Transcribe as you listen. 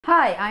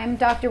Hi, I'm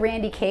Dr.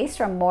 Randy Case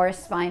from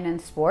Morris Spine and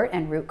Sport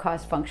and Root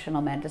Cause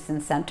Functional Medicine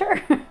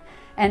Center.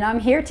 And I'm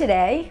here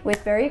today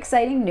with very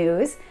exciting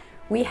news.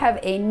 We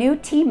have a new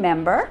team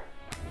member,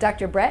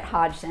 Dr. Brett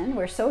Hodshon.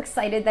 We're so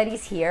excited that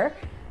he's here.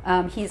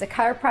 He's a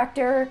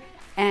chiropractor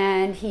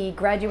and he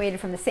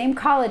graduated from the same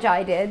college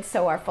I did,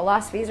 so our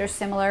philosophies are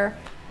similar.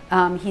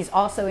 He's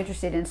also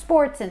interested in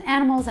sports and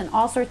animals and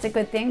all sorts of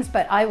good things,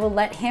 but I will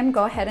let him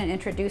go ahead and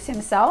introduce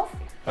himself.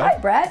 Hi,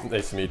 Brett.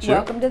 Nice to meet you.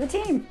 Welcome to the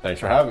team.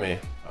 Thanks for having me.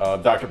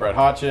 Dr. Brett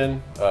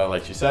Hodshon,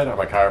 like you said, I'm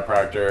a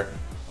chiropractor.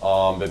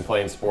 Been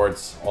playing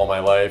sports all my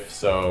life,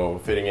 so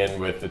fitting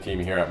in with the team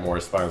here at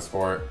Morris Spine and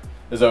Sport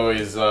is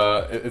always,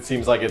 it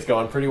seems like it's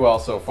going pretty well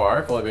so far.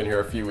 I've only been here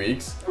a few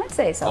weeks. I'd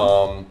say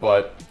so.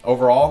 But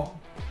overall,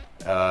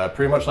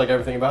 pretty much like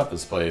everything about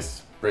this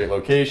place. Great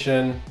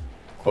location,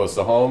 close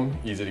to home,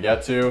 easy to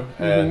get to,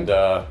 and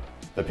the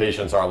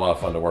patients are a lot of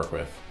fun to work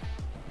with,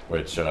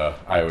 which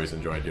I always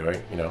enjoy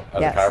doing. You know,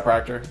 as a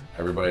chiropractor,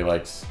 everybody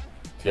likes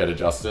to get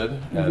adjusted,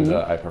 and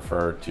I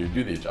prefer to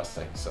do the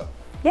adjusting. So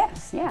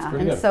yes, yeah.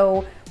 And good.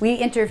 So we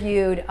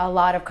interviewed a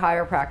lot of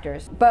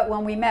chiropractors, but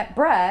when we met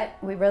Brett,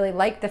 we really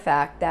liked the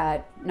fact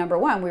that, number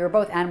one, we were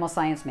both animal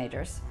science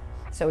majors,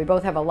 so we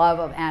both have a love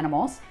of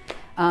animals.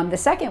 The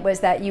second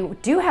was that you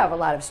do have a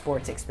lot of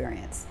sports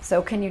experience.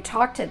 So can you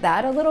talk to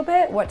that a little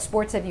bit? What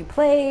sports have you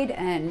played,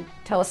 and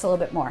tell us a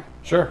little bit more?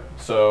 Sure.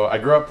 So I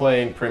grew up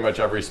playing pretty much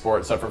every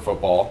sport except for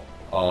football.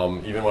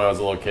 Even when I was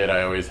a little kid,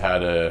 I always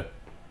had a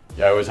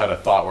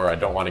thought where I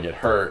don't want to get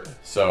hurt,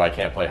 so I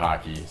can't play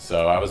hockey.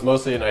 So I was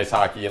mostly an ice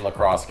hockey and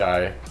lacrosse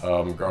guy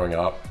growing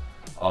up.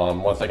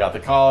 Once I got to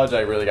college, I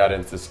really got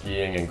into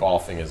skiing and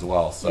golfing as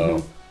well.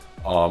 So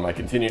I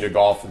continue to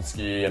golf and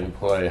ski and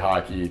play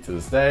hockey to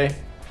this day.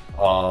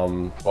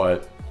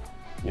 But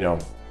you know,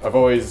 I've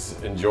always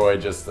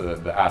enjoyed just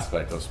the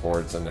aspect of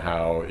sports and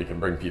how it can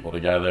bring people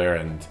together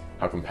and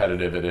how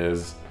competitive it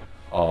is,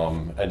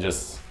 and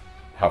just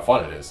how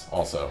fun it is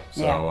also.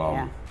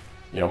 So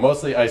you know,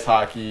 mostly ice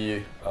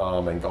hockey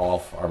and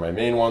golf are my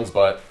main ones,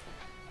 but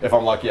if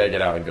I'm lucky, I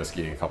get out and go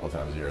skiing a couple of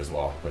times a year as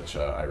well, which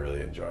I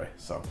really enjoy.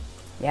 So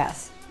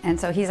yes, and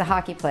so he's a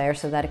hockey player,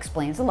 so that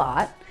explains a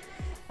lot.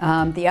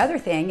 The other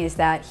thing is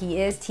that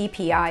he is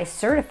TPI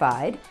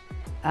certified,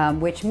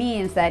 which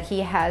means that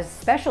he has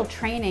special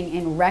training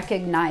in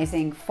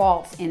recognizing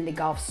faults in the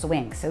golf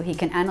swing. So he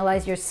can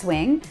analyze your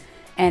swing,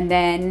 and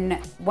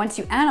then once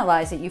you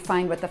analyze it, you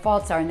find what the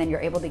faults are, and then you're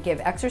able to give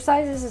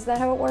exercises. Is that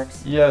how it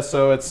works? Yeah,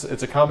 so it's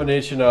a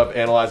combination of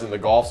analyzing the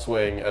golf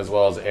swing as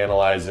well as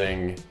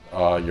analyzing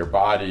your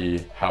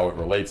body, how it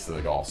relates to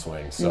the golf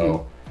swing.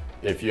 So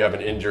if you have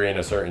an injury in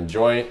a certain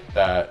joint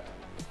that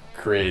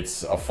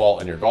creates a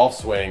fault in your golf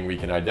swing, we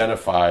can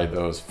identify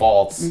those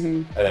faults,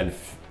 and then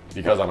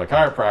because I'm a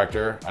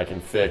chiropractor, I can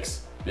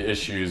fix the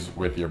issues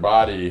with your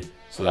body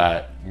so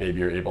that maybe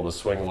you're able to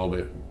swing a little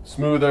bit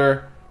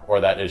smoother, or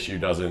that issue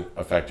doesn't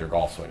affect your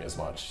golf swing as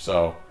much.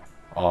 So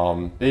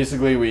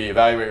basically we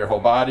evaluate your whole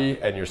body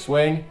and your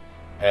swing,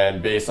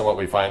 and based on what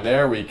we find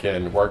there, we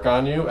can work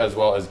on you as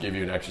well as give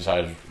you an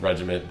exercise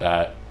regimen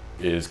that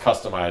is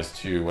customized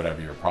to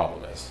whatever your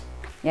problem is.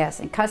 Yes,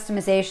 and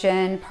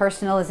customization,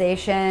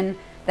 personalization,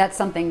 that's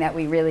something that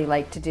we really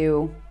like to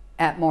do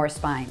at Morris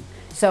Spine.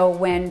 So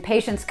when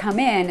patients come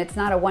in, it's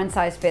not a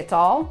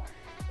one-size-fits-all.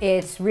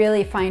 It's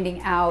really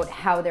finding out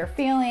how they're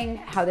feeling,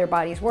 how their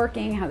body's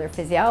working, how their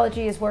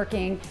physiology is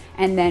working,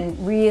 and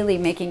then really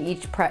making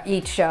each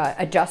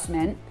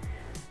adjustment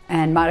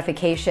and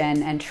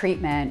modification and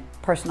treatment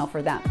personal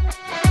for them.